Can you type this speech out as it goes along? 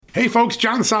Hey folks,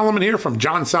 John Solomon here from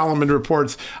John Solomon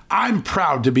Reports. I'm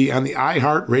proud to be on the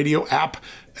iHeartRadio app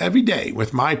every day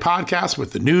with my podcast,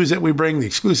 with the news that we bring, the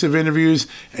exclusive interviews.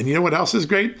 And you know what else is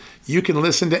great? You can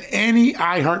listen to any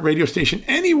iHeartRadio station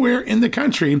anywhere in the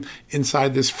country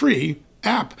inside this free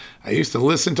app. I used to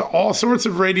listen to all sorts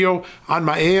of radio on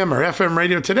my AM or FM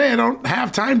radio. Today, I don't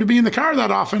have time to be in the car that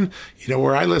often. You know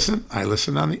where I listen? I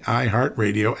listen on the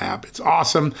iHeartRadio app. It's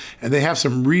awesome. And they have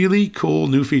some really cool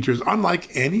new features,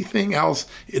 unlike anything else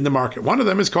in the market. One of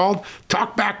them is called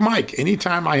Talkback Mic.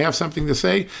 Anytime I have something to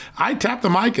say, I tap the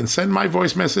mic and send my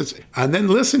voice message and then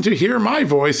listen to hear my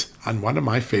voice on one of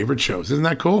my favorite shows. Isn't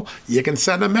that cool? You can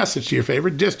send a message to your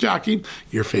favorite disc jockey,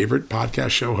 your favorite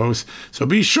podcast show host. So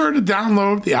be sure to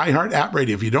download the iHeart app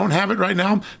radio. If you don't have it right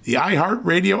now, the iHeart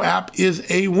Radio app is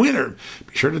a winner.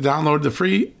 Be sure to download the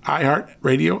free iHeart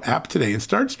Radio app today and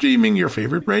start streaming your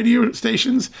favorite radio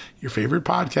stations, your favorite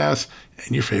podcasts,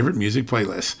 and your favorite music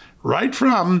playlists right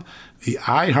from the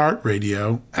iHeart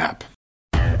Radio app.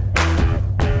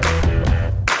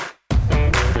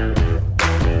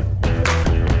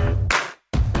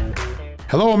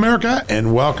 Hello, America,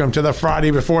 and welcome to the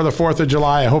Friday before the 4th of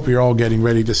July. I hope you're all getting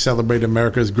ready to celebrate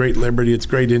America's great liberty, its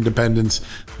great independence,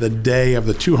 the day of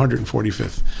the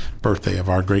 245th birthday of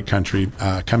our great country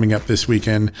coming up this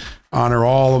weekend. Honor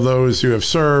all of those who have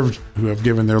served, who have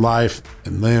given their life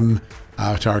and limb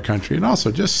to our country, and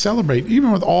also just celebrate,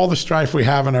 even with all the strife we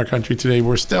have in our country today,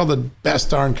 we're still the best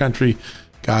darn country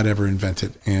God ever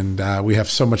invented. And we have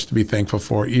so much to be thankful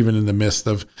for, even in the midst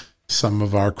of some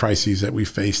of our crises that we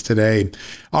face today.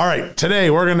 All right, today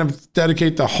we're going to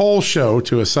dedicate the whole show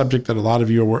to a subject that a lot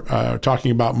of you are talking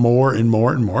about more and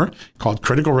more and more, called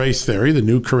critical race theory, the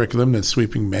new curriculum that's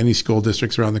sweeping many school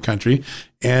districts around the country,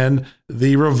 and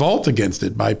the revolt against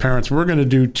it by parents. We're going to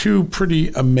do two pretty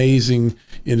amazing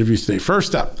interviews today.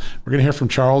 First up, we're going to hear from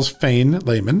Charles Fain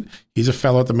Lehman. He's a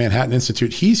fellow at the Manhattan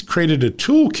Institute. He's created a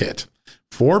toolkit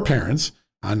for parents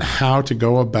on how to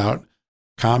go about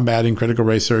combating critical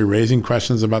race theory, raising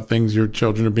questions about things your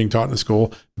children are being taught in the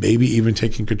school, maybe even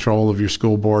taking control of your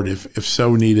school board if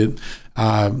so needed,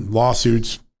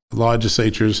 lawsuits,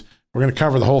 legislatures. We're going to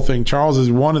cover the whole thing. Charles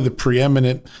is one of the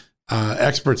preeminent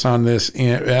experts on this,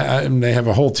 and they have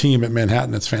a whole team at Manhattan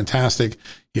that's fantastic.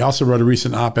 He also wrote a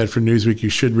recent op-ed for Newsweek you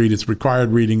should read. It's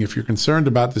required reading if you're concerned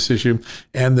about this issue.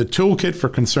 And the toolkit for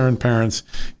concerned parents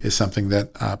is something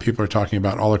that people are talking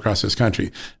about all across this country.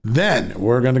 Then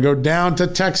we're going to go down to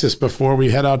Texas before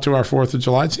we head out to our 4th of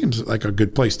July. It seems like a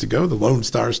good place to go, the Lone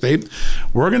Star State.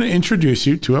 We're going to introduce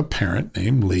you to a parent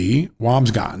named Lee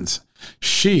Wamsgans.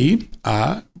 She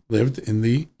lived in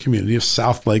the community of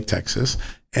South Lake, Texas,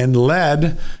 and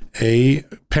led a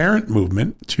parent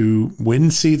movement to win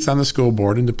seats on the school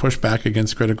board and to push back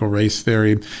against critical race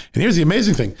theory. And here's the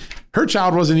amazing thing. Her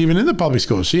child wasn't even in the public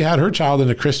schools. She had her child in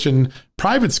a Christian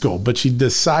private school, but she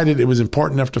decided it was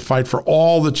important enough to fight for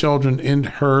all the children in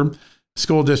her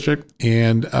school district,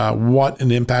 and what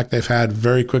an impact they've had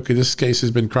very quickly. This case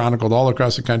has been chronicled all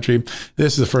across the country.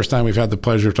 This is the first time we've had the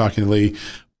pleasure of talking to Lee.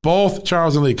 Both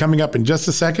Charles and Lee coming up in just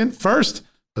a second. First,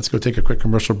 let's go take a quick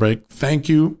commercial break. Thank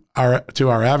you to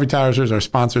our advertisers, our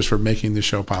sponsors, for making this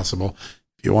show possible.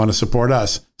 If you want to support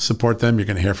us, support them. You're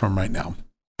going to hear from them right now.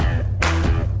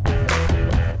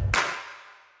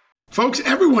 Folks,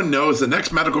 everyone knows the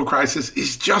next medical crisis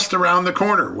is just around the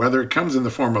corner, whether it comes in the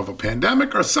form of a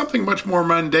pandemic or something much more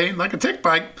mundane like a tick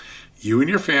bite. You and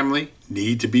your family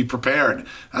need to be prepared.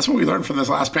 That's what we learned from this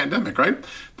last pandemic, right?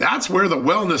 That's where the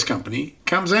Wellness Company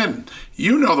comes in.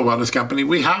 You know the Wellness Company.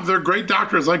 We have their great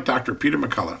doctors like Dr. Peter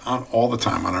McCullough on all the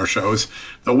time on our shows.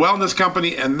 The Wellness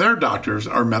Company and their doctors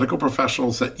are medical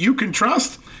professionals that you can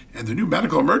trust, and the new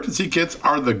medical emergency kits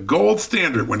are the gold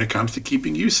standard when it comes to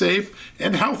keeping you safe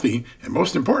and healthy, and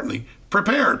most importantly,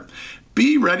 prepared.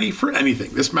 Be ready for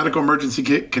anything. This medical emergency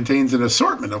kit contains an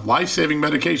assortment of life-saving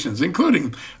medications,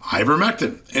 including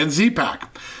ivermectin and Z-Pak.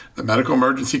 The medical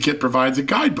emergency kit provides a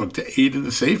guidebook to aid in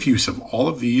the safe use of all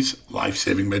of these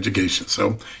life-saving medications,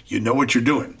 so you know what you're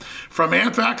doing. From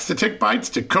anthrax to tick bites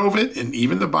to COVID and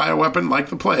even the bioweapon like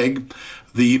the plague,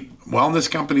 the Wellness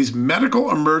Company's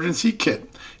medical emergency kit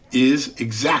is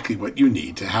exactly what you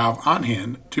need to have on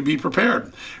hand to be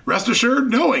prepared. Rest assured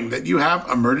knowing that you have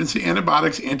emergency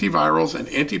antibiotics, antivirals, and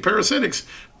antiparasitics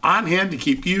on hand to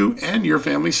keep you and your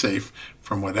family safe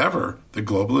from whatever the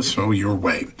globalists throw your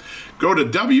way. Go to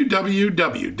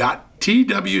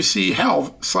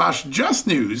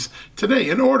www.twchealth/justnews today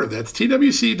and order. That's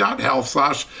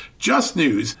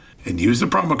twc.health/justnews and use the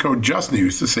promo code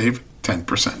JUSTNEWS to save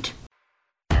 10%.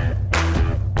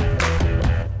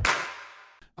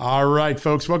 All right,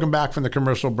 folks, welcome back from the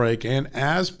commercial break. And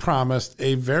as promised,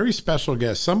 a very special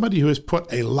guest, somebody who has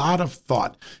put a lot of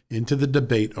thought into the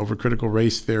debate over critical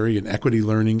race theory and equity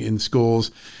learning in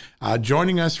schools.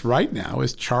 Joining us right now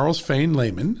is Charles Fain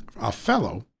Lehman, a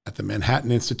fellow at the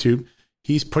Manhattan Institute.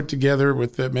 He's put together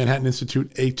with the Manhattan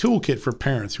Institute a toolkit for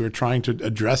parents who are trying to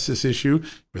address this issue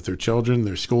with their children,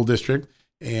 their school district,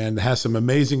 and has some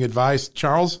amazing advice.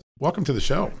 Charles, welcome to the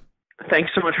show.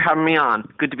 Thanks so much for having me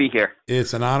on. Good to be here.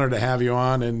 It's an honor to have you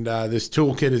on, and this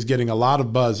toolkit is getting a lot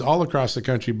of buzz all across the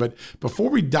country. But before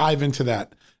we dive into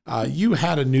that, you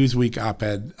had a Newsweek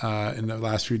op-ed in the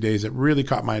last few days that really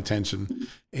caught my attention,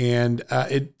 and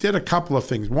it did a couple of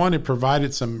things. One, it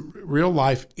provided some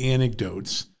real-life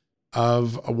anecdotes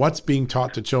of what's being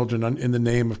taught to children in the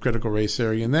name of critical race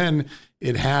theory, and then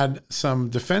it had some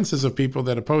defenses of people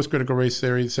that oppose critical race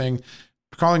theory saying,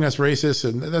 calling us racist,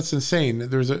 and that's insane.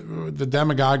 The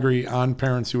demagoguery on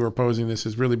parents who are opposing this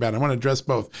is really bad. I want to address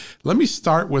both. Let me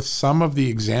start with some of the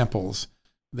examples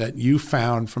that you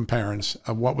found from parents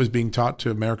of what was being taught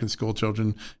to American school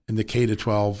children in the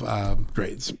K-12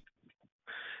 grades.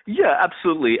 Yeah,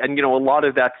 absolutely. And, a lot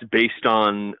of that's based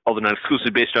on, although not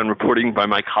exclusively based on reporting by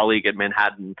my colleague at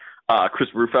Manhattan, Chris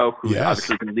Rufo, who's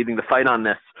obviously been leading the fight on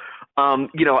this. And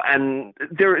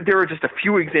there are just a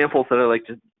few examples that I like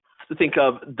to think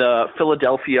of. The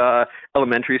Philadelphia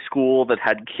elementary school that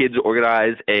had kids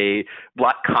organize a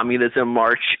Black communism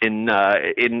march in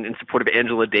support of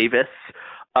Angela Davis.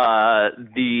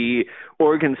 The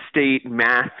Oregon State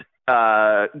math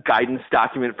guidance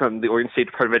document from the Oregon State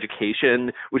Department of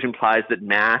Education, which implies that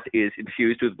math is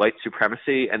infused with white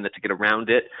supremacy, and that to get around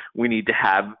it, we need to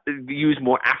use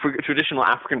more traditional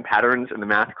African patterns in the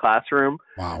math classroom.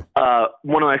 Wow.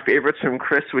 One of my favorites from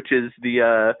Chris, which is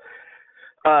the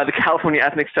California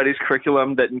Ethnic Studies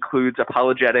curriculum that includes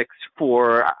apologetics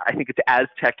for, I think it's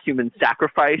Aztec human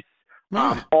sacrifice,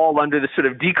 all under the sort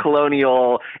of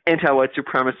decolonial, anti-white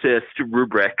supremacist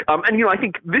rubric. And I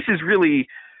think this is really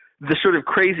the sort of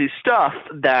crazy stuff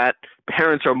that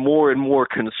parents are more and more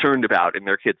concerned about in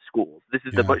their kids' schools. This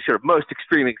is the sort of most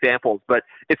extreme examples, but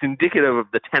it's indicative of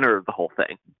the tenor of the whole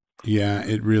thing. Yeah,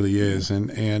 it really is.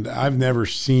 And I've never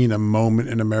seen a moment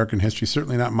in American history,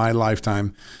 certainly not my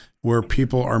lifetime, where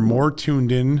people are more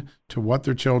tuned in to what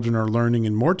their children are learning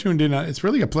and more tuned in. It's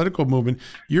really a political movement.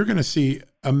 You're going to see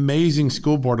amazing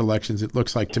school board elections, it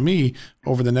looks like to me,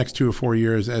 over the next 2 or 4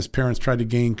 years as parents try to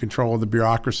gain control of the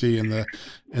bureaucracy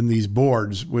and these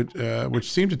boards,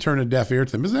 which seem to turn a deaf ear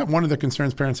to them. Isn't that one of the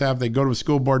concerns parents have? They go to a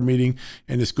school board meeting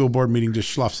and the school board meeting just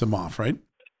sloughs them off, right?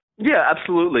 Yeah,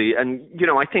 absolutely. And,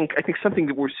 I think something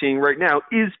that we're seeing right now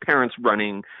is parents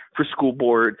running for school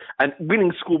board and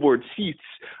winning school board seats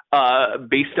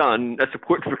based on a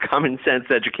support for common sense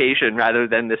education rather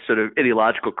than this sort of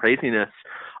ideological craziness.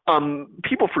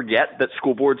 People forget that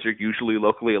school boards are usually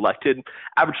locally elected.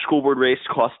 Average school board race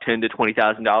costs $10,000 to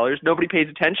 $20,000. Nobody pays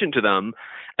attention to them.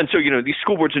 And so, these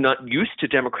school boards are not used to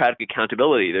democratic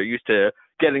accountability. They're used to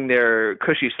getting their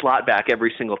cushy slot back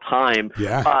every single time.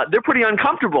 Yeah. They're pretty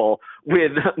uncomfortable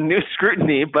with new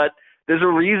scrutiny, but there's a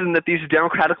reason that these are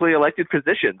democratically elected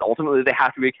positions. Ultimately, they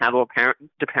have to be accountable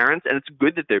to parents, and it's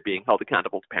good that they're being held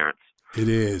accountable to parents. It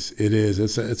is.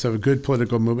 It's a good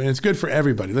political movement. It's good for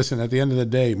everybody. Listen, at the end of the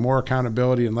day, more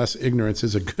accountability and less ignorance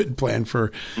is a good plan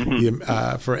for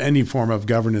for any form of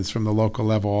governance from the local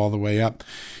level all the way up.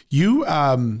 You,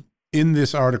 in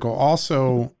this article,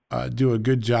 also do a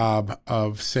good job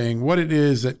of saying what it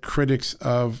is that critics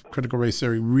of critical race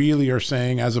theory really are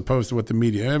saying, as opposed to what the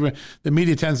media. The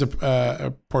media tends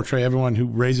to portray everyone who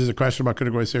raises a question about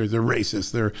critical race theory, they're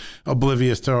racist, they're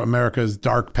oblivious to America's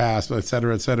dark past, et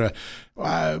cetera, et cetera.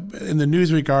 In the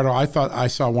Newsweek article, I thought I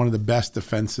saw one of the best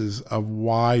defenses of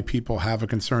why people have a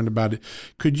concern about it.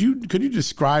 Could you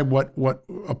describe what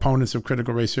opponents of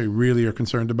critical race theory really are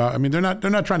concerned about? I mean, they're not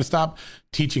trying to stop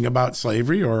teaching about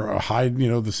slavery or hide,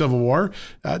 the Civil War.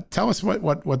 Tell us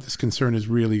what this concern is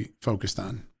really focused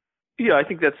on. Yeah, I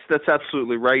think that's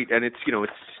absolutely right, and it's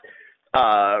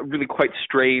really quite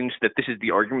strange that this is the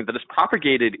argument that is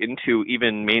propagated into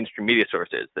even mainstream media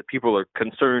sources, that people are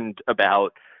concerned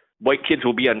about white kids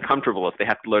will be uncomfortable if they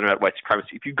have to learn about white supremacy.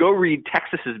 If you go read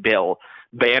Texas's bill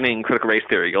banning critical race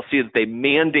theory, you'll see that they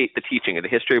mandate the teaching of the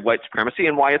history of white supremacy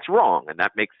and why it's wrong, and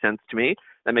that makes sense to me.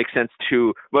 That makes sense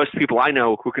to most people I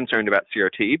know who are concerned about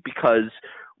CRT, because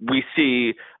we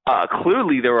see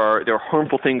clearly there are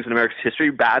harmful things in America's history,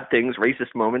 bad things,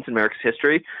 racist moments in America's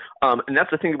history, and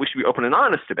that's the thing that we should be open and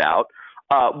honest about.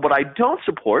 What I don't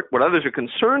support, what others are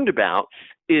concerned about,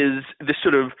 is this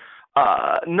sort of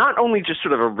not only just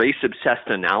sort of a race-obsessed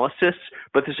analysis,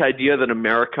 but this idea that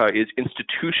America is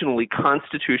institutionally,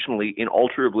 constitutionally,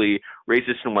 inalterably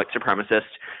racist and white supremacist,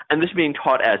 and this being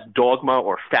taught as dogma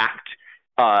or fact,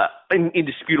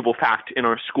 indisputable fact in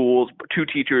our schools to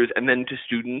teachers and then to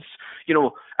students.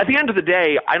 At the end of the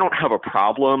day, I don't have a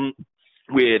problem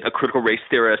with a critical race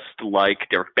theorist like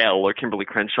Derek Bell or Kimberly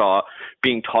Crenshaw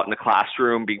being taught in a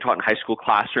classroom, being taught in a high school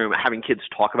classroom, having kids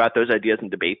talk about those ideas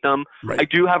and debate them. Right. I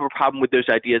do have a problem with those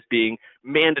ideas being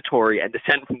mandatory and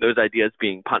dissent from those ideas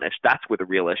being punished. That's where the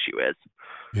real issue is.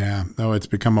 Yeah, no, it's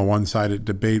become a one-sided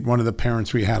debate. One of the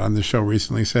parents we had on the show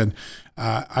recently said,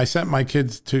 I sent my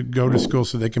kids to go to school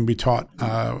so they can be taught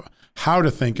how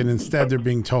to think, and instead they're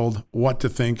being told what to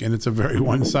think, and it's a very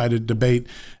one-sided debate.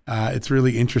 It's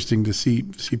really interesting to see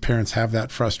parents have that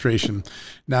frustration.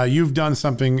 Now, you've done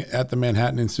something at the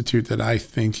Manhattan Institute that I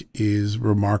think is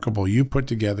remarkable. You put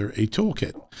together a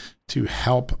toolkit to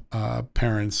help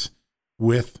parents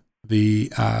with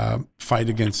the fight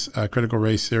against critical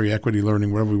race theory, equity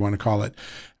learning, whatever we want to call it.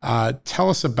 Tell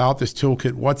us about this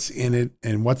toolkit, what's in it,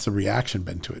 and what's the reaction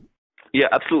been to it? Yeah,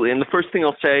 absolutely. And the first thing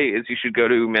I'll say is you should go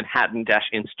to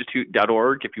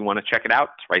manhattan-institute.org if you want to check it out.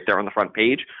 It's right there on the front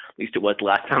page. At least it was the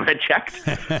last time I checked.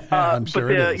 I'm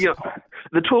sure it is.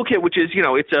 The toolkit, which is,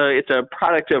 it's a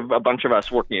product of a bunch of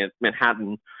us working at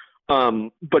Manhattan,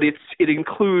 but it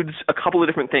includes a couple of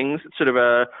different things. It's sort of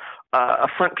a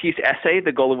front piece essay,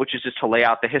 the goal of which is just to lay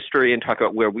out the history and talk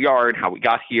about where we are and how we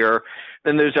got here.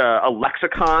 Then there's a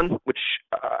lexicon, which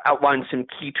outlines some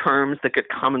key terms that get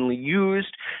commonly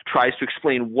used, tries to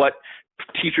explain what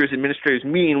teachers, administrators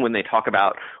mean when they talk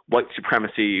about white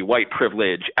supremacy, white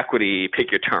privilege, equity, pick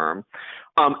your term.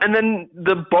 And then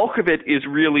the bulk of it is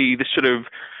really the sort of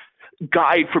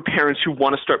guide for parents who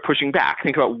want to start pushing back.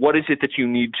 Think about what is it that you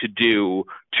need to do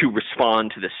to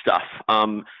respond to this stuff.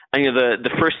 The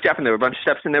first step, and there are a bunch of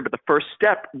steps in there, but the first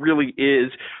step really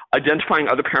is identifying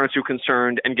other parents who are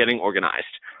concerned and getting organized.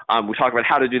 We talk about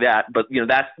how to do that, but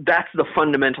that's the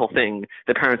fundamental thing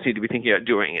that parents need to be thinking about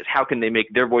doing, is how can they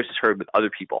make their voices heard with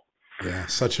other people. Yeah,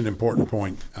 such an important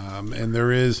point. And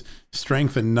there is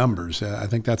strength in numbers. I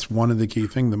think that's one of the key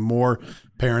things. The more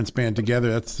parents band together,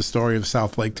 that's the story of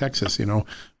South Lake, Texas. A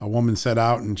woman set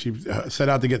out and she set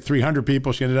out to get 300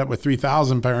 people. She ended up with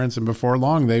 3,000 parents. And before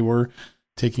long, they were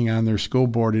taking on their school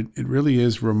board. It really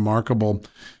is remarkable.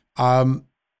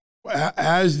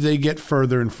 As they get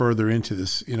further and further into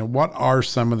this, what are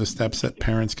some of the steps that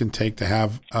parents can take to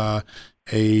have a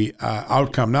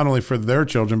outcome, not only for their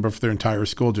children, but for their entire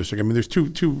school district? I mean, there's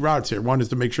two routes here. One is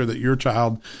to make sure that your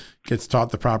child gets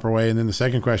taught the proper way. And then the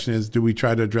second question is, do we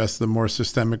try to address the more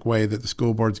systemic way that the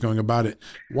school board's going about it?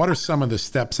 What are some of the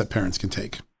steps that parents can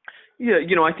take? Yeah,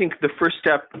 I think the first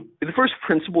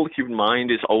principle to keep in mind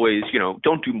is always,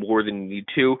 don't do more than you need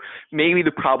to. Maybe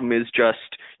the problem is just,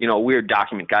 a weird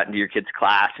document got into your kid's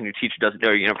class and your teacher doesn't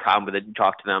know you have a problem with it and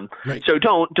talk to them. Right. So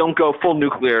don't go full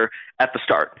nuclear at the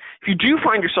start. If you do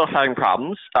find yourself having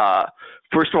problems,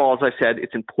 first of all, as I said,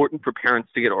 it's important for parents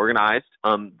to get organized.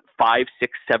 5,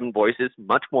 6, 7 voices,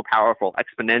 much more powerful,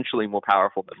 exponentially more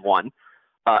powerful than one.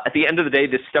 At the end of the day,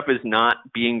 this stuff is not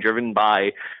being driven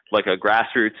by like a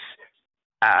grassroots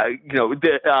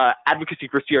advocacy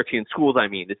for CRT in schools,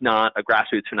 is not a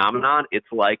grassroots phenomenon. It's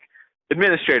like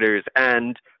administrators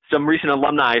and some recent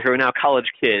alumni who are now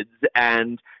college kids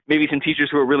and maybe some teachers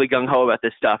who are really gung-ho about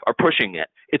this stuff are pushing it.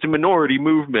 It's a minority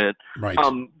movement. Right.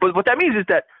 But what that means is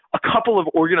that a couple of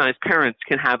organized parents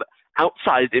can have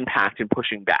outsized impact in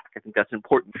pushing back. I think that's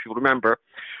important for people to remember.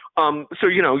 So,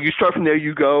 you start from there,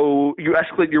 you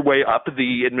escalate your way up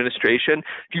the administration.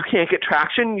 If you can't get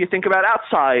traction, you think about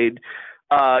outside.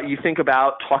 You think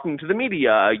about talking to the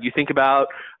media. You think about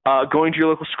going to your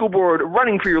local school board,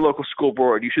 running for your local school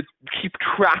board. You should keep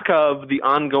track of the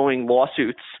ongoing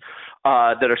lawsuits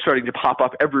that are starting to pop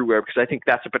up everywhere, because I think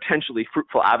that's a potentially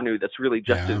fruitful avenue that's really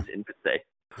just in its infancy.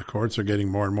 The courts are getting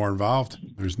more and more involved.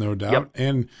 There's no doubt. Yep.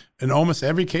 And in almost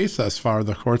every case thus far,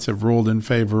 the courts have ruled in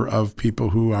favor of people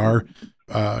who are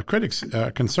critics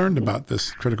concerned about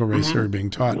this critical race theory being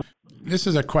taught. This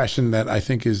is a question that I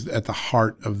think is at the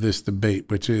heart of this debate,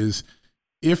 which is,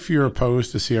 if you're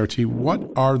opposed to CRT,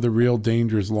 what are the real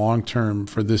dangers long-term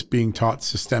for this being taught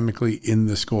systemically in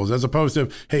the schools, as opposed to,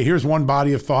 hey, here's one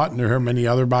body of thought and there are many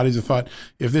other bodies of thought.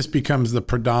 If this becomes the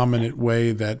predominant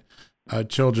way that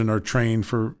children are trained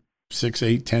for 6,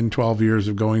 8, 10, 12 years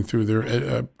of going through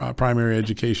their primary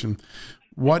education,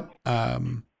 what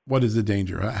is the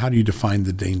danger? How do you define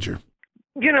the danger?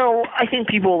 I think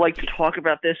people like to talk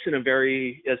about this in a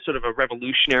very sort of a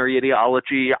revolutionary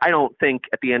ideology. I don't think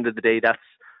at the end of the day that's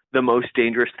the most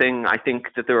dangerous thing. I think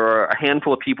that there are a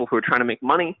handful of people who are trying to make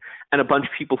money and a bunch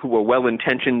of people who are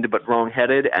well-intentioned but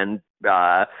wrong-headed and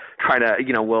try to,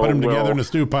 put them together in a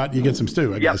stew pot, you get some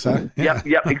stew, I guess, huh? Yeah.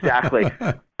 Yep, exactly.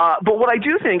 But what I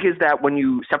do think is that when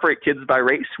you separate kids by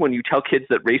race, when you tell kids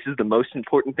that race is the most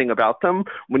important thing about them,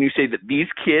 when you say that these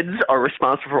kids are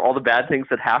responsible for all the bad things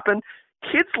that happen,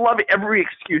 kids love every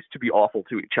excuse to be awful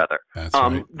to each other. That's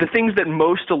right. The things that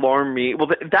most alarm me, well,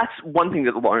 that's one thing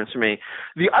that alarms me.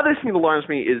 The other thing that alarms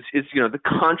me is the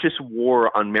conscious war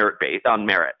on merit.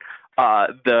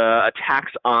 The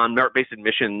attacks on merit-based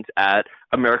admissions at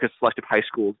America's selective high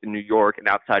schools in New York and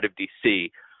outside of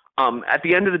D.C. At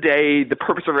the end of the day, the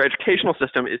purpose of our educational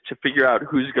system is to figure out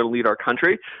who's going to lead our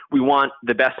country. We want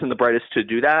the best and the brightest to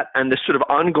do that. And this sort of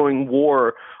ongoing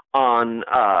war on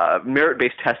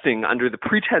merit-based testing under the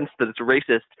pretense that it's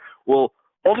racist will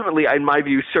ultimately, in my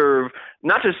view, serve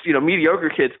not just mediocre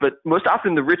kids, but most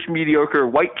often the rich, mediocre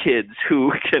white kids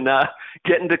who can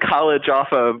get into college off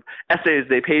of essays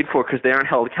they paid for because they aren't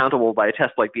held accountable by a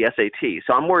test like the SAT.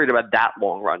 So I'm worried about that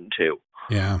long run too.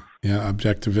 Yeah,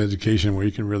 objective education where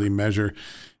you can really measure.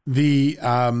 We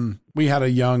had a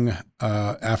young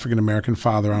African American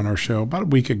father on our show about a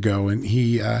week ago, and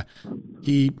he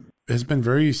has been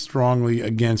very strongly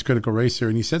against critical race theory,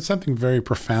 and he said something very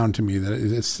profound to me that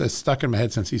it's stuck in my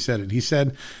head since he said it. He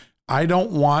said, "I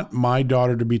don't want my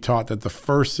daughter to be taught that the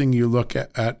first thing you look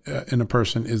at in a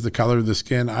person is the color of the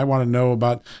skin. I want to know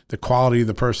about the quality of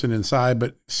the person inside,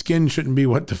 but skin shouldn't be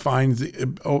what defines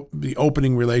the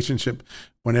opening relationship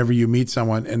whenever you meet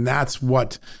someone." And that's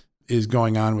what is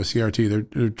going on with CRT.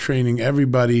 They're training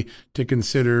everybody to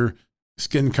consider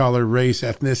skin color, race,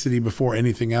 ethnicity before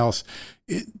anything else.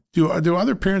 Do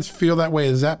other parents feel that way?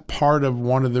 Is that part of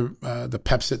one of the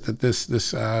PEPSIT that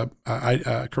this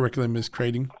curriculum is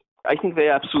creating? I think they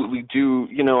absolutely do.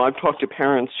 I've talked to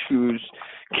parents whose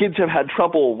kids have had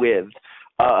trouble with,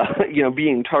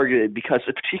 being targeted because,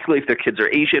 particularly if their kids are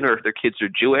Asian or if their kids are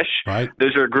Jewish, right.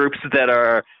 Those are groups that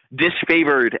are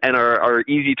disfavored and are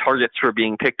easy targets for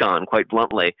being picked on, quite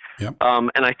bluntly. Yep.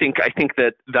 And I think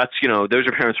that's those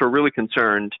are parents who are really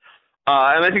concerned,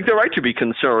 and I think they're right to be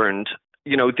concerned.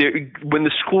 When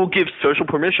the school gives social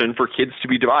permission for kids to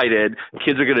be divided,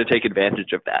 kids are going to take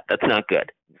advantage of that. That's not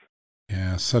good.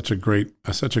 Yeah, such a great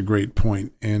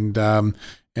point. And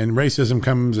racism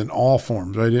comes in all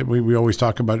forms, right? We always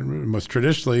talk about it most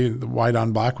traditionally, the white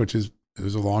on black, which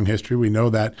there's a long history. We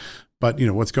know that. But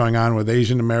what's going on with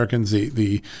Asian Americans,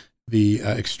 the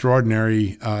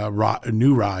extraordinary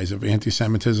new rise of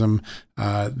anti-Semitism,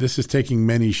 this is taking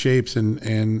many shapes,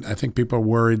 and I think people are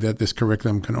worried that this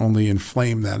curriculum can only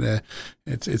inflame that.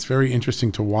 It's very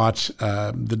interesting to watch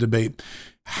the debate.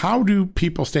 How do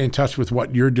people stay in touch with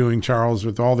what you're doing, Charles,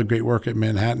 with all the great work at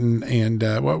Manhattan? And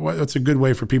what's a good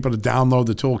way for people to download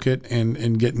the toolkit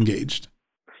and get engaged?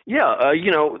 Yeah,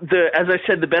 as I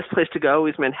said, the best place to go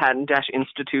is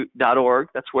manhattan-institute.org.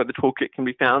 That's where the toolkit can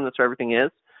be found. That's where everything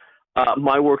is.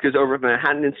 My work is over at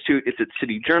Manhattan Institute. It's at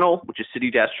City Journal, which is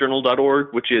city-journal.org,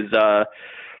 which is the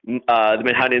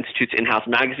Manhattan Institute's in-house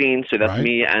magazine. So that's right.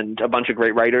 Me and a bunch of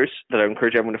great writers that I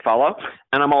encourage everyone to follow.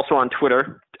 And I'm also on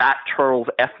Twitter at Charles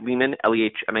F. Lehman,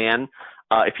 Lehman,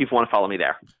 if people want to follow me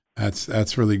there.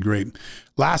 That's really great.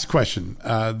 Last question.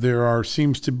 There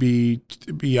seems to be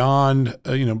beyond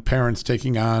parents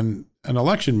taking on an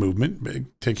election movement,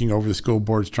 taking over the school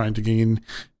boards, trying to gain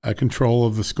control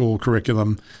of the school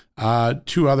curriculum.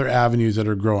 Two other avenues that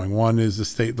are growing. One is the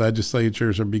state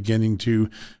legislatures are beginning to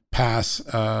pass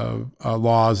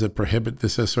laws that prohibit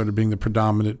this as sort of being the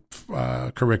predominant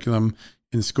curriculum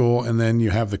in school, and then you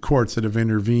have the courts that have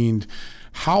intervened.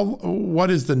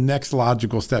 What is the next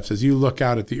logical steps as you look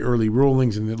out at the early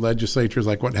rulings in the legislatures,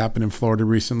 like what happened in Florida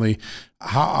recently?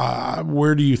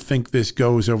 Where do you think this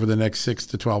goes over the next 6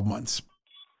 to 12 months?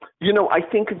 I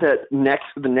think that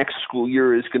the next school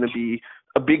year is going to be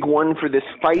a big one for this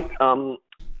fight, and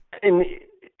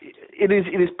it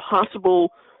is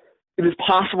possible. It is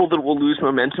possible that we'll lose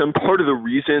momentum. Part of the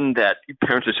reason that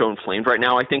parents are so inflamed right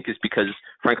now, I think, is because,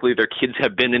 frankly, their kids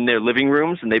have been in their living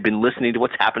rooms and they've been listening to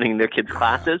what's happening in their kids'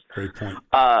 classes. Great point.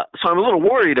 So I'm a little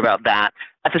worried about that.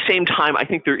 At the same time, I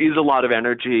think there is a lot of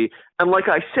energy. And like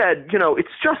I said, it's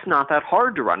just not that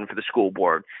hard to run for the school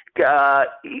board.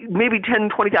 Maybe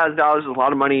 $10,000, $20,000 is a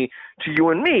lot of money to you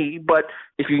and me, but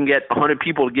if you can get 100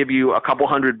 people to give you a couple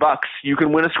 $100, you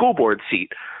can win a school board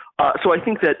seat. So I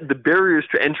think that the barriers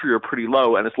to entry are pretty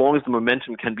low, and as long as the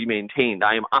momentum can be maintained,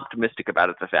 I am optimistic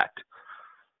about its effect.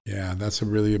 Yeah, that's a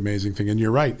really amazing thing. And you're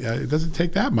right. It doesn't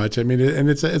take that much. I mean, and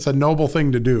it's a noble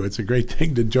thing to do. It's a great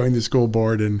thing to join the school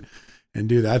board and and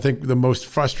do that. I think the most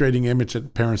frustrating image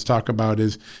that parents talk about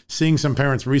is seeing some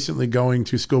parents recently going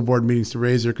to school board meetings to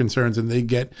raise their concerns, and they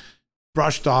get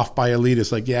brushed off by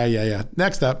elitists like, yeah.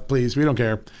 Next up, please. We don't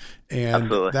care. And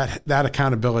that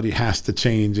accountability has to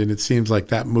change. And it seems like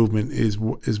that movement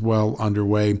is well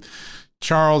underway.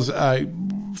 Charles,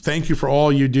 thank you for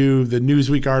all you do. The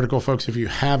Newsweek article, folks, if you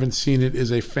haven't seen it,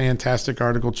 is a fantastic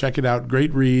article. Check it out.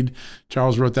 Great read.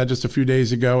 Charles wrote that just a few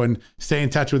days ago, and stay in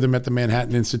touch with him at the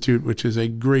Manhattan Institute, which is a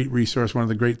great resource, one of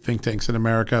the great think tanks in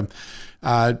America.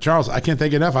 Charles, I can't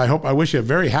thank you enough. I wish you a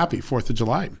very happy 4th of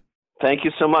July. Thank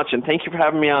you so much, and thank you for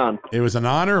having me on. It was an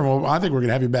honor. Well, I think we're going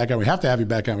to have you back on. We have to have you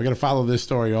back on. We're going to follow this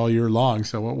story all year long,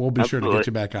 so we'll be sure to get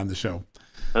you back on the show.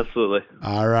 Absolutely.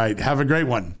 All right. Have a great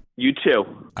one. You too.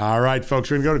 All right,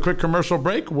 folks, we're going to go to a quick commercial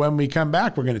break. When we come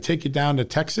back, we're going to take you down to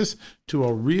Texas to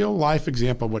a real-life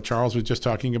example of what Charles was just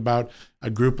talking about, a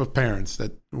group of parents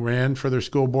that ran for their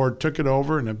school board, took it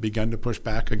over, and have begun to push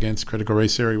back against critical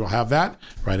race theory. We'll have that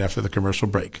right after the commercial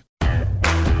break.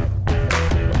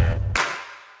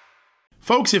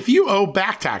 Folks, if you owe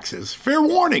back taxes, fair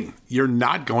warning, you're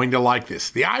not going to like this.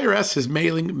 The IRS is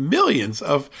mailing millions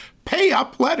of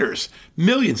pay-up letters.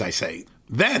 Millions, I say.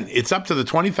 Then it's up to the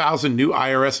 20,000 new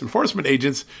IRS enforcement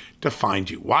agents to find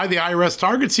you. Why the IRS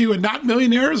targets you and not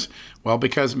millionaires? Well,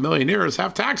 because millionaires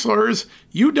have tax lawyers.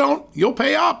 You don't, you'll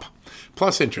pay up.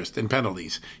 Plus interest and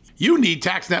penalties. You need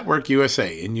Tax Network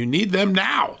USA, and you need them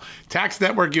now. Tax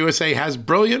Network USA has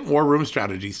brilliant war room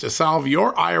strategies to solve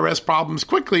your IRS problems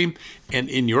quickly and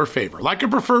in your favor. Like a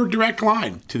preferred direct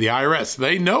line to the IRS,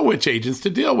 they know which agents to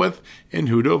deal with and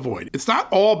who to avoid. It's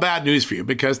not all bad news for you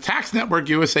because Tax Network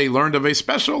USA learned of a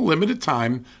special limited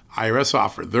time IRS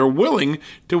offer. They're willing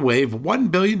to waive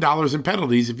 $1 billion in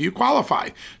penalties if you qualify.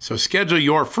 So schedule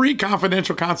your free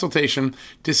confidential consultation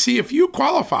to see if you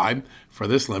qualify for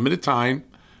this limited time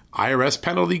IRS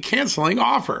penalty canceling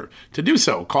offer. To do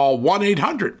so, call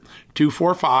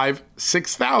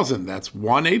 1-800-245-6000. That's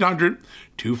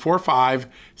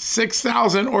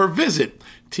 1-800-245-6000 or visit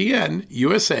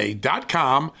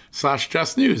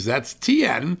tnusa.com/justnews. That's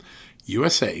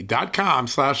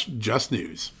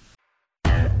tnusa.com/justnews.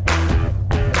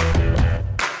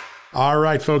 All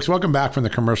right, folks, welcome back from the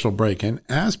commercial break. And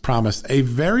as promised, a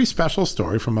very special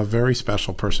story from a very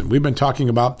special person. We've been talking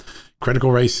about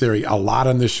critical race theory a lot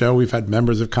on this show. We've had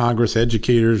members of Congress,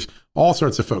 educators, all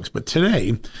sorts of folks. But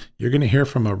today, you're going to hear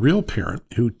from a real parent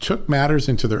who took matters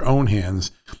into their own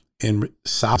hands in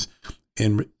South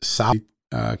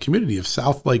community of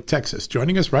South Lake, Texas.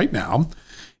 Joining us right now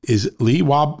is Lee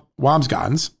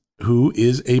Wamsgans, who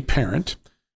is a parent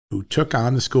who took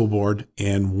on the school board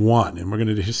and won. And we're going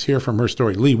to just hear from her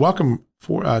story. Lee, welcome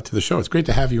to the show. It's great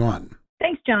to have you on.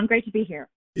 Thanks, John. Great to be here.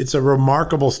 It's a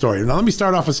remarkable story. Now, let me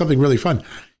start off with something really fun.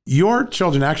 Your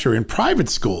children actually are in private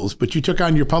schools, but you took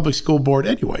on your public school board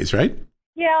anyways, right?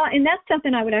 Yeah, and that's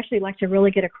something I would actually like to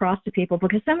really get across to people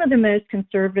because some of the most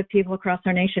conservative people across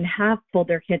our nation have pulled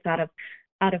their kids out of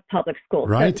public school.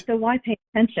 Right. So why pay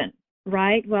attention,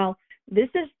 right? Well, this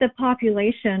is the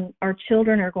population our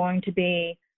children are going to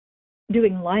be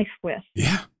doing life with.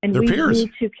 Yeah, and their we peers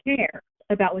need to care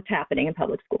about what's happening in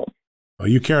public schools. Well,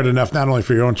 you cared enough, not only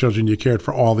for your own children, you cared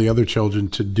for all the other children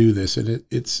to do this. And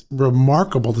it's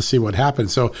remarkable to see what happened.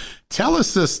 So tell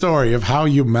us the story of how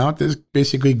you mount this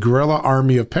basically guerrilla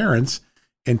army of parents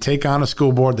and take on a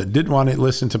school board that didn't want to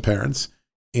listen to parents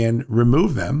and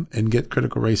remove them and get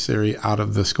critical race theory out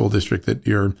of the school district that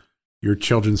your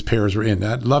children's peers were in.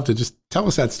 I'd love to just tell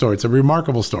us that story. It's a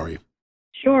remarkable story.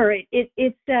 Sure.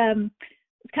 It's kind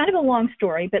of a long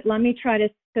story, but let me try to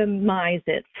surmise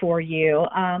it for you.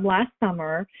 Last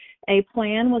summer, a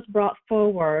plan was brought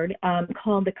forward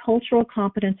called the Cultural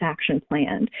Competence Action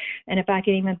Plan. And if I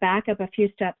can even back up a few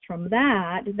steps from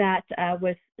that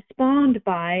was spawned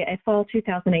by a fall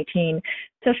 2018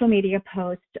 social media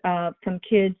post of some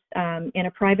kids in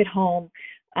a private home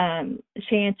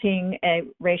chanting a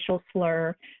racial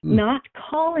slur, not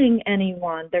calling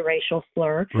anyone the racial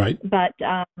slur, right, but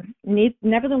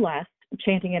nevertheless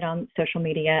chanting it on social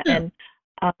media. Yeah. And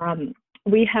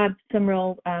we have some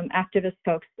real activist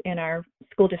folks in our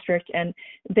school district, and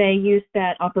they used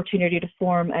that opportunity to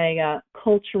form a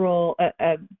cultural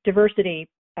diversity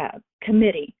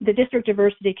committee. The District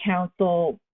Diversity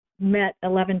Council met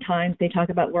 11 times. They talk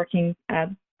about working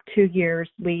 2 years.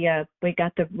 We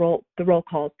got the roll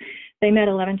calls. They met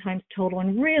 11 times total,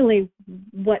 and really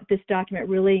what this document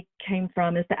really came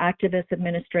from is the activist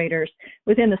administrators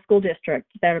within the school district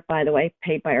that are, by the way,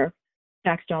 paid by our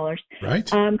tax dollars,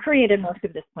 right, created most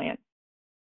of this plan.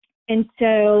 And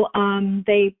so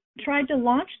they tried to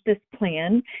launch this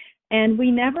plan, and we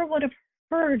never would have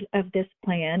heard of this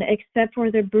plan except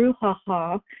for the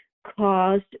brouhaha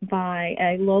caused by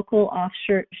a local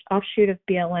offshoot of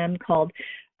BLM called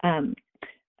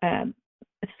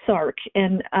SARC.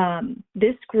 And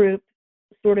this group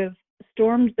sort of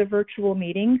stormed the virtual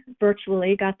meeting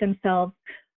virtually, got themselves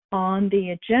on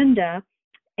the agenda,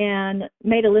 and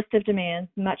made a list of demands,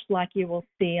 much like you will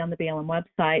see on the BLM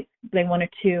website. They wanted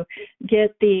to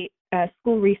get the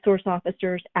school resource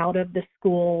officers out of the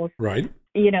schools. Right.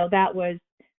 That was,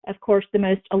 of course, the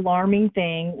most alarming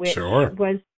thing, which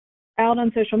was out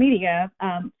on social media,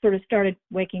 sort of started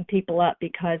waking people up,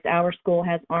 because our school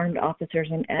has armed officers,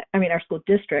 our school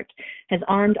district has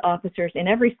armed officers in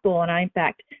every school, and I, in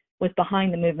fact, was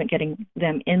behind the movement getting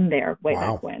them in there way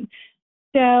back when.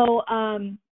 So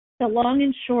the long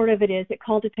and short of it is, it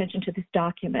called attention to this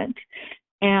document,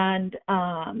 and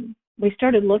we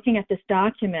started looking at this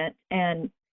document,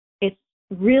 and it's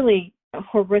really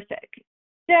horrific.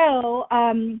 So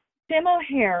Tim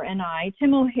O'Hare and I,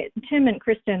 Tim and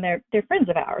Kristen, they're friends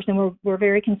of ours, and we're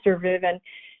very conservative,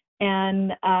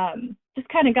 and just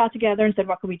kind of got together and said,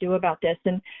 what can we do about this?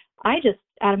 And I just,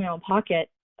 out of my own pocket,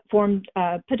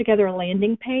 put together a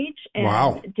landing page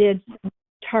and did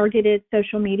targeted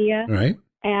social media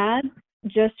ads,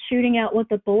 just shooting out what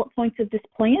the bullet points of this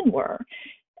plan were.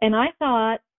 And I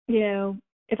thought,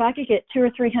 if I could get 200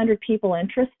 or 300 people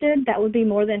interested, that would be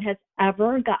more than has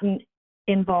ever gotten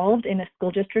involved in a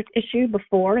school district issue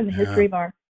before in the history of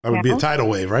our That would be a tidal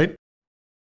wave, right?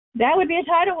 That would be a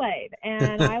tidal wave.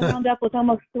 And I wound up with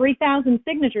almost 3,000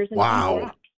 signatures.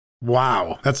 Wow.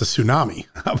 That's a tsunami.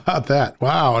 How about that?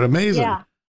 Wow. Amazing. Yeah.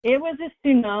 It was a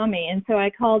tsunami. And so I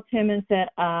called Tim and said,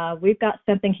 we've got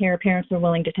something here. Parents are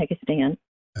willing to take a stand.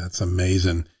 That's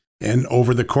amazing. And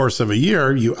over the course of a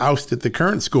year, you ousted the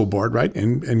current school board, right?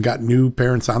 And got new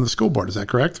parents on the school board. Is that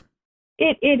correct?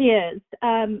 It is.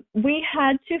 We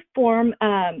had to form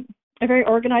a very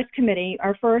organized committee.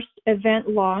 Our first event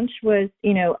launch was,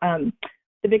 the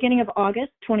beginning of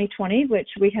August 2020, which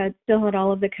we still had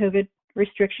all of the COVID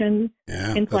restrictions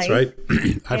in place. That's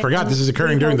right. I forgot this is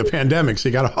occurring during the pandemic, so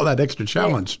you got all that extra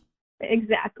challenge.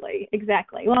 Exactly.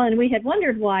 Well, and we had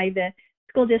wondered why the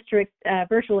school district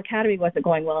virtual academy wasn't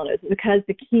going well. It was because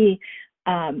the key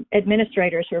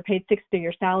administrators who were paid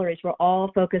six-figure salaries were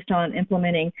all focused on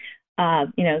implementing,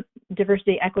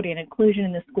 diversity, equity, and inclusion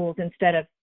in the schools instead of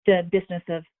the business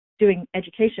of doing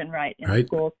education right in the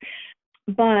schools.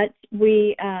 But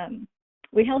we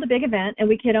held a big event, and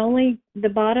the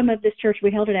bottom of this church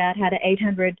we held it at had an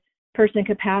 800-person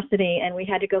capacity, and we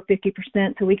had to go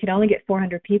 50%, so we could only get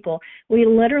 400 people. We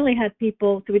literally had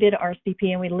people, so we did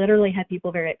RCP, and we literally had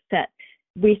people very upset.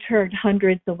 We turned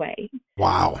hundreds away.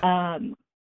 Wow.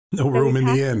 No room in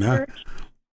the inn, huh?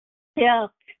 Yeah.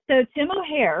 So Tim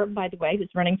O'Hare, by the way, who's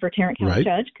running for Tarrant County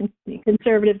Judge,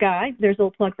 conservative guy. There's a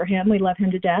little plug for him. We love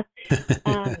him to death.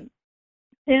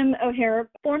 Tim O'Hare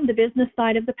formed the business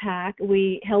side of the PAC.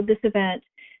 We held this event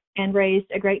and raised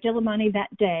a great deal of money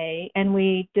that day. And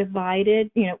we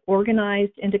divided,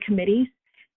 organized into committees.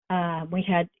 We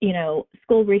had,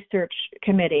 school research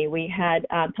committee. We had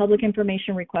public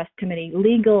information request committee,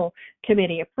 legal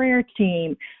committee, a prayer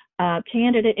team,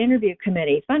 candidate interview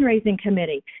committee, fundraising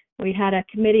committee. We had a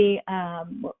committee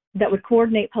that would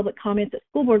coordinate public comments at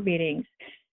school board meetings.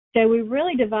 So we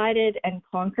really divided and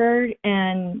conquered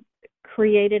and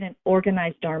created an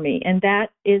organized army. And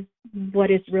that is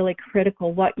what is really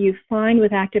critical. What you find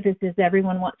with activists is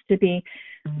everyone wants to be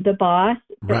the boss,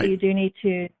 but you do need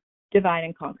to divide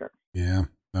and conquer. Yeah,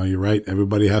 no, you're right.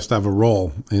 Everybody has to have a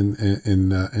role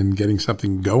in getting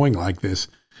something going like this.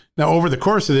 Now, over the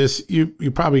course of this, you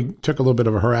probably took a little bit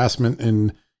of a harassment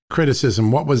and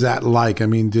criticism. What was that like? I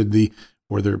mean,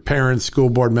 were there parents, school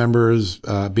board members,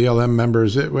 BLM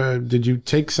members? Did you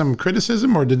take some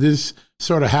criticism, or did this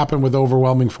sort of happen with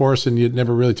overwhelming force and you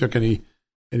never really took any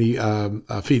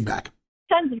feedback?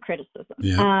 Tons of criticism.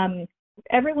 Yeah.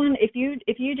 Everyone, if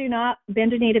you do not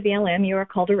bend a knee to BLM, you are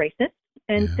called a racist.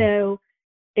 And so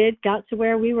it got to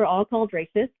where we were all called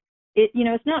racist.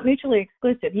 It's not mutually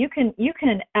exclusive. You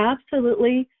can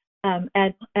absolutely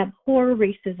abhor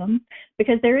racism,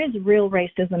 because there is real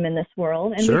racism in this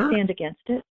world, and we stand against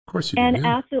it. Of course you do. And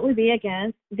absolutely be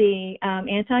against the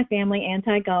anti-family,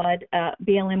 anti-God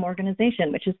BLM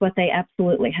organization, which is what they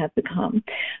absolutely have become.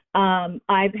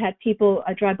 I've had people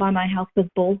drive by my house with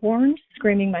bullhorns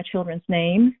screaming my children's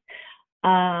names.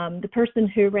 The person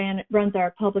who runs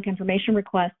our public information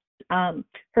requests,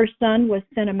 her son was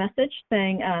sent a message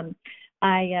saying,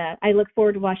 I look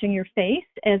forward to watching your face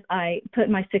as I put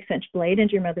my 6-inch blade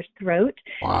into your mother's throat.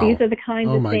 Wow. These are the kinds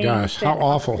of things. Oh my gosh, how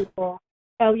awful.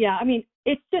 Oh yeah. I mean,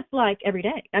 it's just like every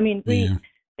day. I mean,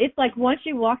 it's like once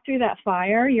you walk through that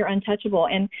fire, you're untouchable.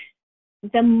 And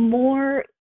the more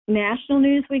national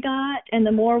news we got and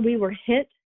the more we were hit,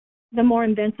 the more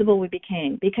invincible we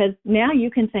became, because now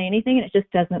you can say anything and it just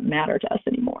doesn't matter to us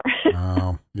anymore.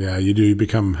 Oh, yeah, you do. You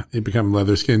become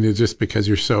leather skinned. It's just because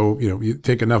you're so, you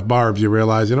take enough barbs, you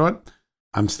realize, you know what?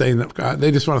 I'm staying.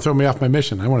 They just want to throw me off my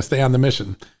mission. I want to stay on the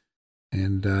mission.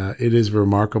 And it is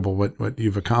remarkable what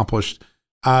you've accomplished.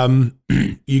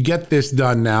 You get this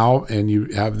done now, and you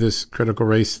have this critical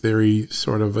race theory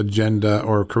sort of agenda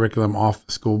or curriculum off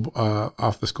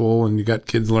the school, and you got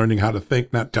kids learning how to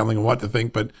think, not telling them what to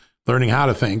think, but learning how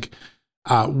to think.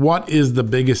 What is the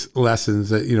biggest lessons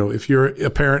that, if you're a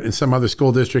parent in some other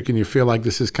school district and you feel like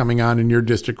this is coming on in your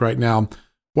district right now,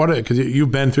 because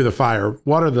you've been through the fire,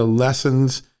 what are the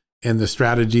lessons and the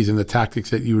strategies and the tactics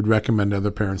that you would recommend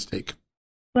other parents take?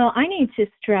 Well, I need to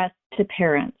stress to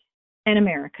parents in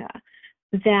America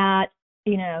that,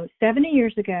 70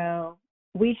 years ago,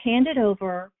 we handed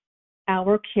over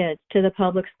our kids to the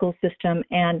public school system,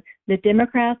 and the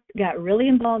Democrats got really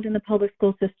involved in the public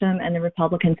school system and the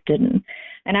Republicans didn't.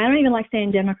 And I don't even like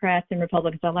saying Democrats and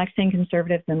Republicans. I like saying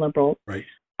conservatives and liberals. Right.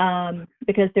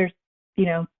 Because there's,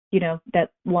 that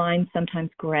line sometimes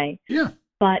gray. Yeah.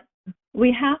 But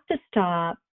we have to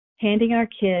stop handing our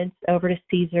kids over to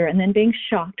Caesar and then being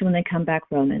shocked when they come back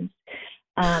Romans.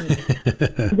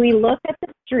 We look at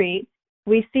the streets,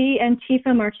 we see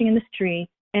Antifa marching in the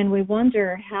streets, and we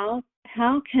wonder how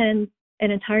can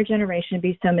an entire generation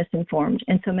be so misinformed,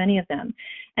 and so many of them.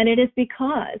 And it is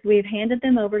because we've handed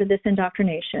them over to this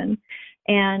indoctrination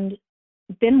and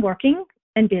been working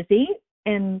and busy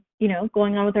and,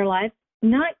 going on with their lives,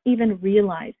 not even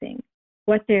realizing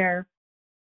what they're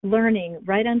learning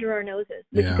right under our noses,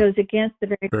 which goes against the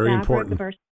very fabric of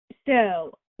our.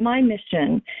 So my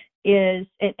mission is,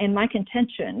 and my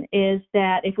contention is,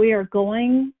 that if we are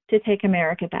going to take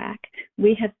America back,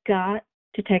 we have got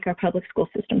to take our public school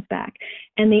systems back.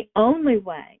 And the only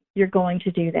way you're going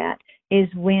to do that is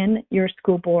win your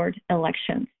school board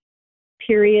elections.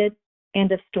 Period.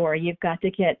 End of story. You've got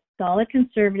to get solid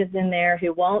conservatives in there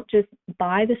who won't just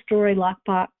buy the story lock,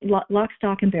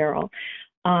 stock, and barrel.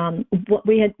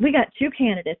 We got two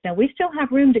candidates. Now, we still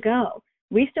have room to go.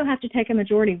 We still have to take a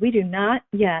majority. We do not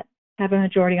yet have a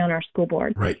majority on our school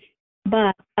board. Right.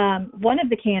 But one of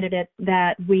the candidates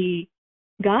that we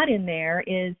got in there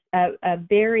is a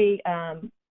very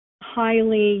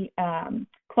highly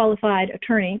qualified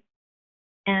attorney,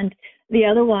 and the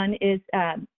other one is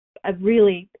a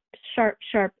really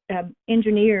sharp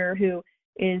engineer who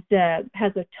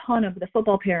has a ton of the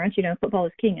football parents. Football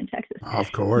is king in Texas.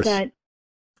 Of course. But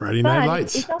Friday Night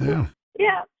Lights. It's also,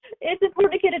 it's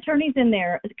important to get attorneys in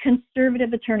there,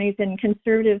 conservative attorneys and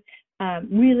conservative,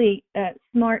 really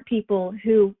smart people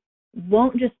who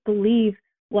won't just believe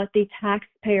what the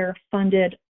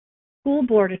taxpayer-funded school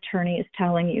board attorney is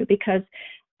telling you, because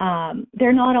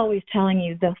they're not always telling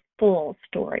you the full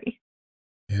story.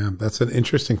 Yeah, that's an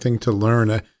interesting thing to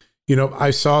learn.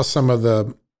 I saw some of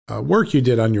the work you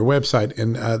did on your website,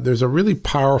 and there's a really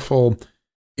powerful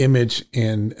image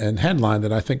and headline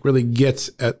that I think really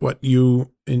gets at what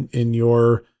you in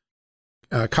your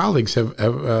colleagues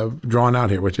have drawn out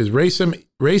here, which is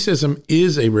racism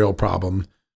is a real problem,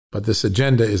 but this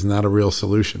agenda is not a real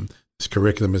solution. This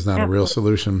curriculum is not a real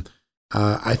solution.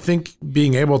 I think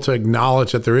being able to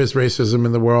acknowledge that there is racism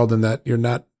in the world and that you're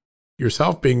not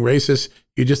yourself being racist,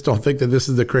 you just don't think that this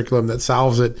is the curriculum that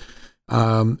solves it,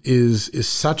 is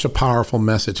such a powerful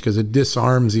message, because it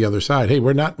disarms the other side. Hey,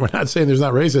 we're not saying there's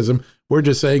not racism. We're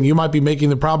just saying you might be making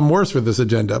the problem worse with this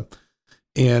agenda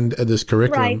and this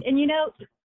curriculum. Right, and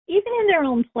even in their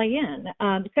own plan.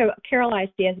 So Carroll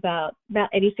ISD has about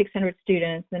 8,600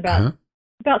 students and about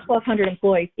 1,200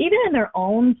 employees. Even in their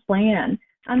own plan,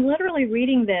 I'm literally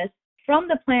reading this from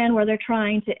the plan where they're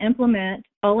trying to implement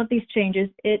all of these changes.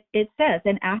 It says,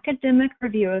 an academic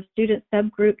review of student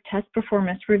subgroup test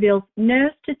performance reveals no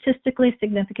statistically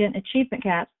significant achievement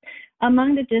gaps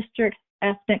among the district's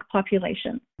ethnic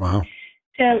population. Wow.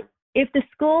 So if the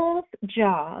school's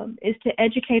job is to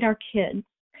educate our kids,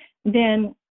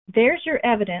 then there's your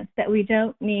evidence that we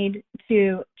don't need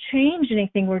to change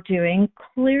anything we're doing.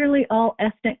 Clearly, all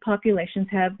ethnic populations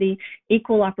have the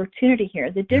equal opportunity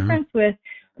here. The difference with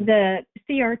the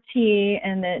CRT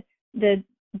and the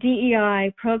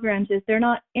DEI programs is they're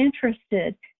not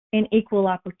interested in equal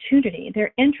opportunity.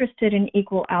 They're interested in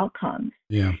equal outcomes.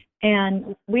 Yeah.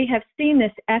 And we have seen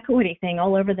this equity thing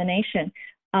all over the nation.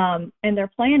 And their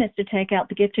plan is to take out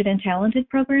the gifted and talented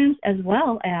programs as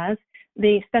well as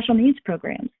the special needs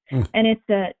programs. And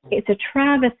it's a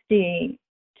travesty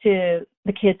to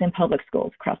the kids in public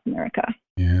schools across America.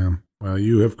 Yeah. Well,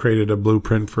 you have created a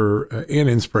blueprint for and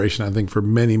inspiration, I think, for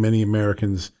many, many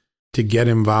Americans to get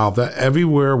involved.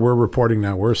 Everywhere we're reporting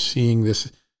now, we're seeing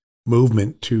this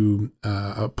movement to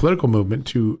a political movement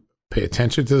to pay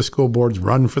attention to the school boards,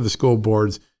 run for the school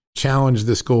boards, challenge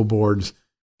the school boards,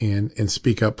 and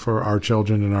speak up for our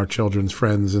children and our children's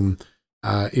friends. And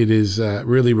it is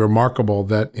really remarkable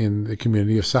that in the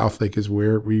community of Southlake is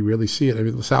where we really see it. I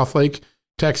mean, Southlake,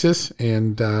 Texas,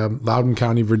 and Loudoun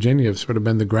County, Virginia have sort of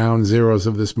been the ground zeros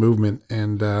of this movement,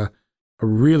 and a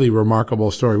really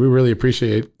remarkable story. We really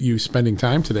appreciate you spending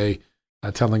time today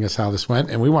telling us how this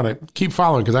went, and we want to keep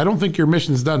following because I don't think your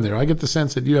mission's done there. I get the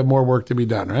sense that you have more work to be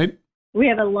done, right? We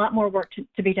have a lot more work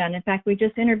to be done. In fact, we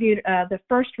just interviewed the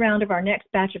first round of our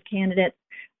next batch of candidates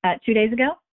 2 days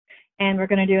ago, and we're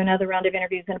going to do another round of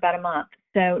interviews in about a month.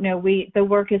 So, no, the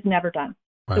work is never done.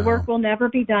 Wow. The work will never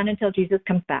be done until Jesus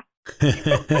comes back.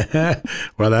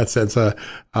 Well, that's a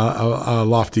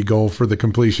lofty goal for the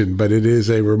completion, but it is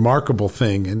a remarkable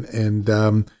thing,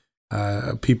 and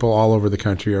people all over the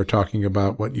country are talking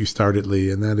about what you started,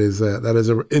 Lee, and that is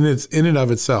in and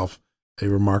of itself a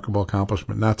remarkable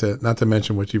accomplishment. Not to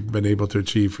mention what you've been able to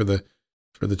achieve for the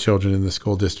children in the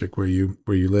school district where you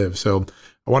live. So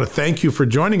I want to thank you for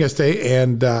joining us today,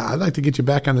 and I'd like to get you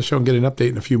back on the show and get an update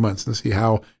in a few months and see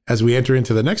how, as we enter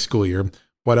into the next school year,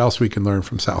 what else we can learn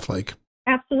from Southlake.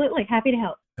 Absolutely. Happy to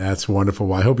help. That's wonderful.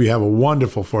 Well, I hope you have a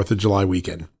wonderful 4th of July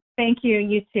weekend. Thank you.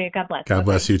 You too. God bless. God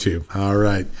bless you too. All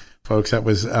right, folks, that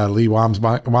was Lee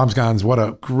Wamsgans. What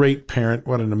a great parent.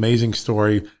 What an amazing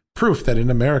story. Proof that in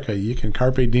America, you can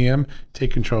carpe diem, take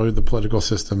control of the political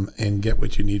system, and get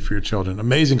what you need for your children.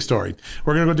 Amazing story.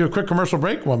 We're going to go do a quick commercial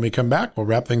break. When we come back, we'll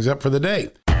wrap things up for the day.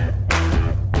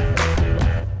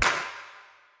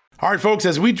 All right, folks,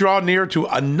 as we draw near to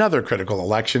another critical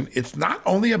election, it's not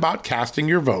only about casting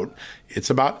your vote,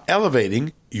 it's about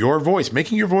elevating your voice,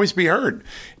 making your voice be heard.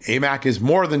 AMAC is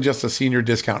more than just a senior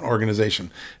discount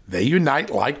organization. They unite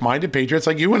like-minded patriots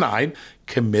like you and I,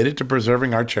 committed to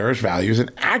preserving our cherished values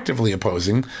and actively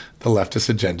opposing the leftist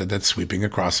agenda that's sweeping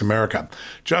across America.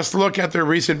 Just look at their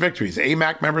recent victories.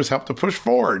 AMAC members helped to push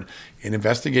forward an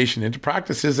investigation into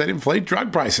practices that inflate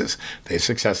drug prices. They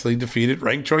successfully defeated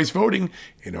ranked choice voting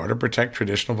in order to protect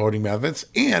traditional voting methods,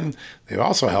 and they've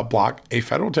also helped block a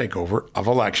federal takeover of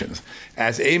elections.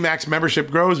 As AMAC's membership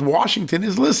grows, Washington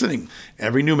is listening.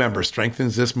 Every new member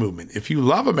strengthens this movement. If you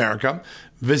love America,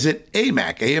 visit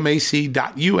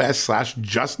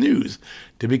amac.us/justnews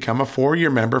to become a 4-year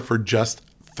member for just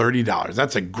 $30.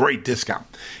 That's a great discount.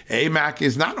 AMAC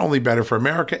is not only better for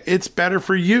America, it's better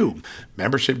for you.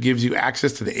 Membership gives you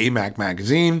access to the AMAC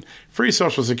magazine, free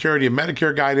Social Security and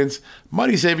Medicare guidance,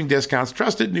 money-saving discounts,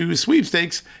 trusted news,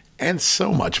 sweepstakes, and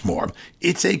so much more.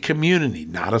 It's a community,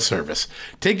 not a service.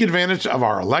 Take advantage of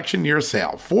our election year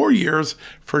sale, 4 years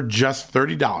for just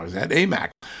 $30 at AMAC.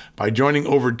 By joining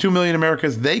over 2 million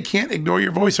Americans, they can't ignore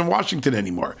your voice in Washington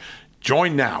anymore.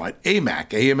 Join now at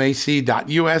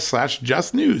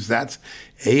amac.us/justnews. That's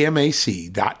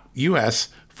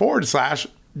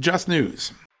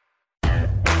amac.us/justnews.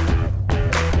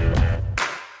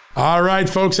 All right,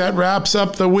 folks, that wraps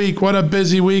up the week. What a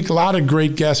busy week. A lot of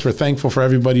great guests. We're thankful for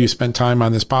everybody who spent time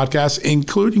on this podcast,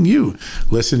 including you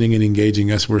listening and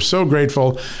engaging us. We're so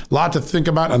grateful. A lot to think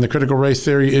about on the critical race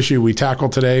theory issue we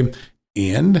tackled today,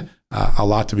 and a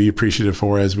lot to be appreciative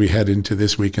for as we head into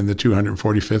this weekend, the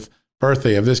 245th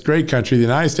birthday of this great country, the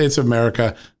United States of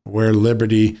America, where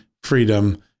liberty,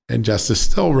 freedom, and justice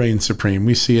still reign supreme.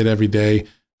 We see it every day.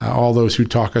 All those who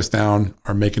talk us down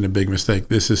are making a big mistake.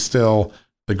 This is still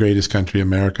the greatest country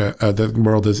the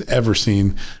world has ever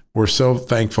seen. We're so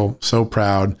thankful, so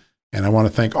proud. And I want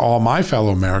to thank all my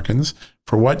fellow Americans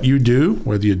for what you do,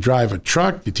 whether you drive a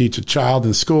truck, you teach a child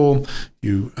in school,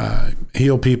 you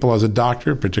heal people as a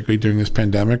doctor, particularly during this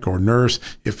pandemic, or nurse.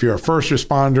 If you're a first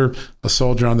responder, a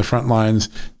soldier on the front lines,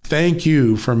 thank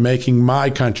you for making my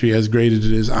country as great as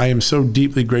it is. I am so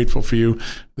deeply grateful for you.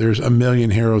 There's a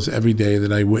million heroes every day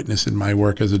that I witness in my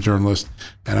work as a journalist.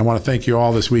 And I want to thank you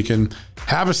all this weekend.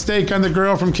 Have a steak on the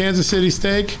grill from Kansas City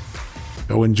Steak.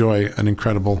 Go enjoy an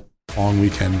incredible long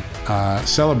weekend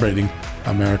celebrating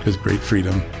America's great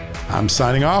freedom. I'm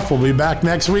signing off. We'll be back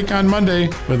next week on Monday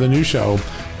with a new show.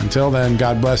 Until then,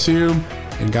 God bless you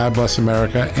and God bless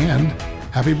America, and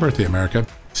happy birthday, America.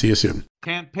 See you soon.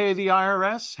 Can't pay the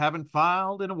IRS? Haven't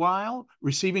filed in a while?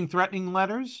 Receiving threatening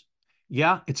letters?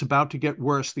 Yeah, it's about to get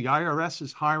worse. The IRS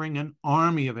is hiring an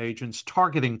army of agents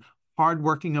targeting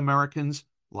hardworking Americans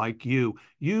like you.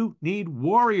 You need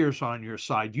warriors on your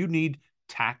side. You need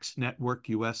Tax Network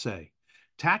USA.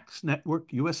 Tax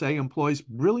Network USA employs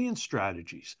brilliant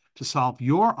strategies to solve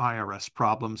your IRS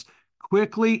problems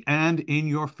quickly and in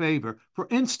your favor. For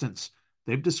instance,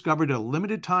 they've discovered a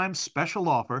limited time special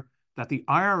offer that the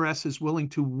IRS is willing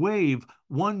to waive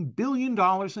 $1 billion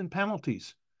in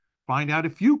penalties. Find out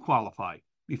if you qualify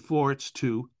before it's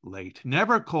too late.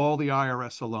 Never call the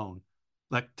IRS alone.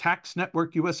 Let Tax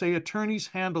Network USA attorneys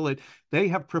handle it. They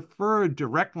have preferred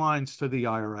direct lines to the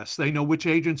IRS. They know which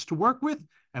agents to work with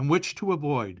and which to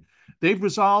avoid. They've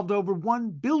resolved over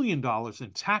 $1 billion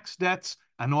in tax debts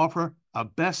and offer a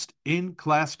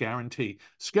best-in-class guarantee.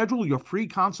 Schedule your free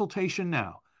consultation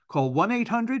now. Call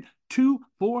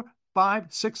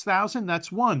 1-800-245-6000. That's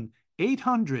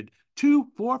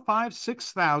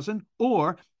 1-800-245-6000,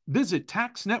 or visit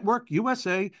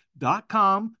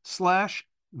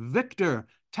taxnetworkusa.com/Victor.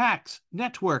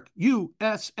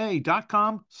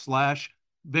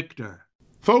 taxnetworkusa.com/Victor.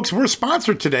 Folks, we're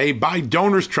sponsored today by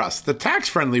Donors Trust, the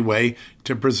tax-friendly way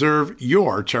to preserve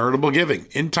your charitable giving.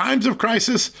 In times of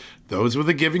crisis, those with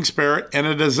a giving spirit and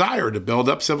a desire to build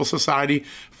up civil society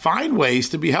find ways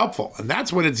to be helpful. And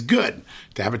that's when it's good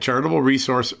to have a charitable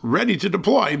resource ready to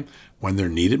deploy when they're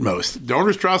needed most.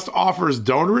 Donors Trust offers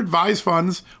donor-advised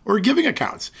funds or giving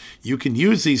accounts. You can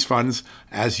use these funds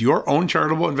as your own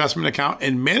charitable investment account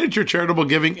and manage your charitable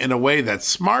giving in a way that's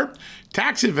smart,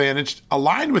 tax-advantaged,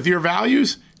 aligned with your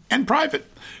values, and private.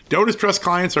 Donors Trust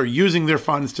clients are using their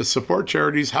funds to support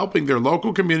charities helping their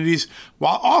local communities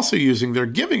while also using their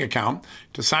giving account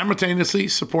to simultaneously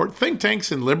support think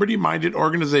tanks and liberty-minded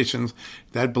organizations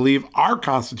that believe our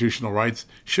constitutional rights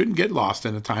shouldn't get lost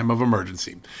in a time of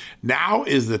emergency. Now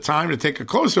is the time to take a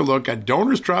closer look at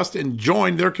Donors Trust and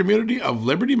join their community of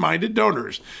liberty-minded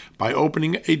donors by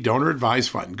opening a donor-advised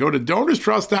fund. Go to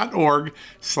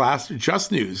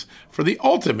donorstrust.org/justnews for the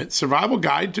ultimate survival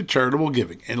guide to charitable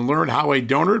giving and learn how a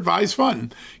donor-advised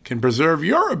fund can preserve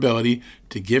your ability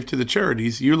to give to the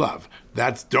charities you love.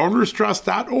 That's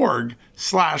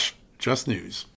donorstrust.org/justnews.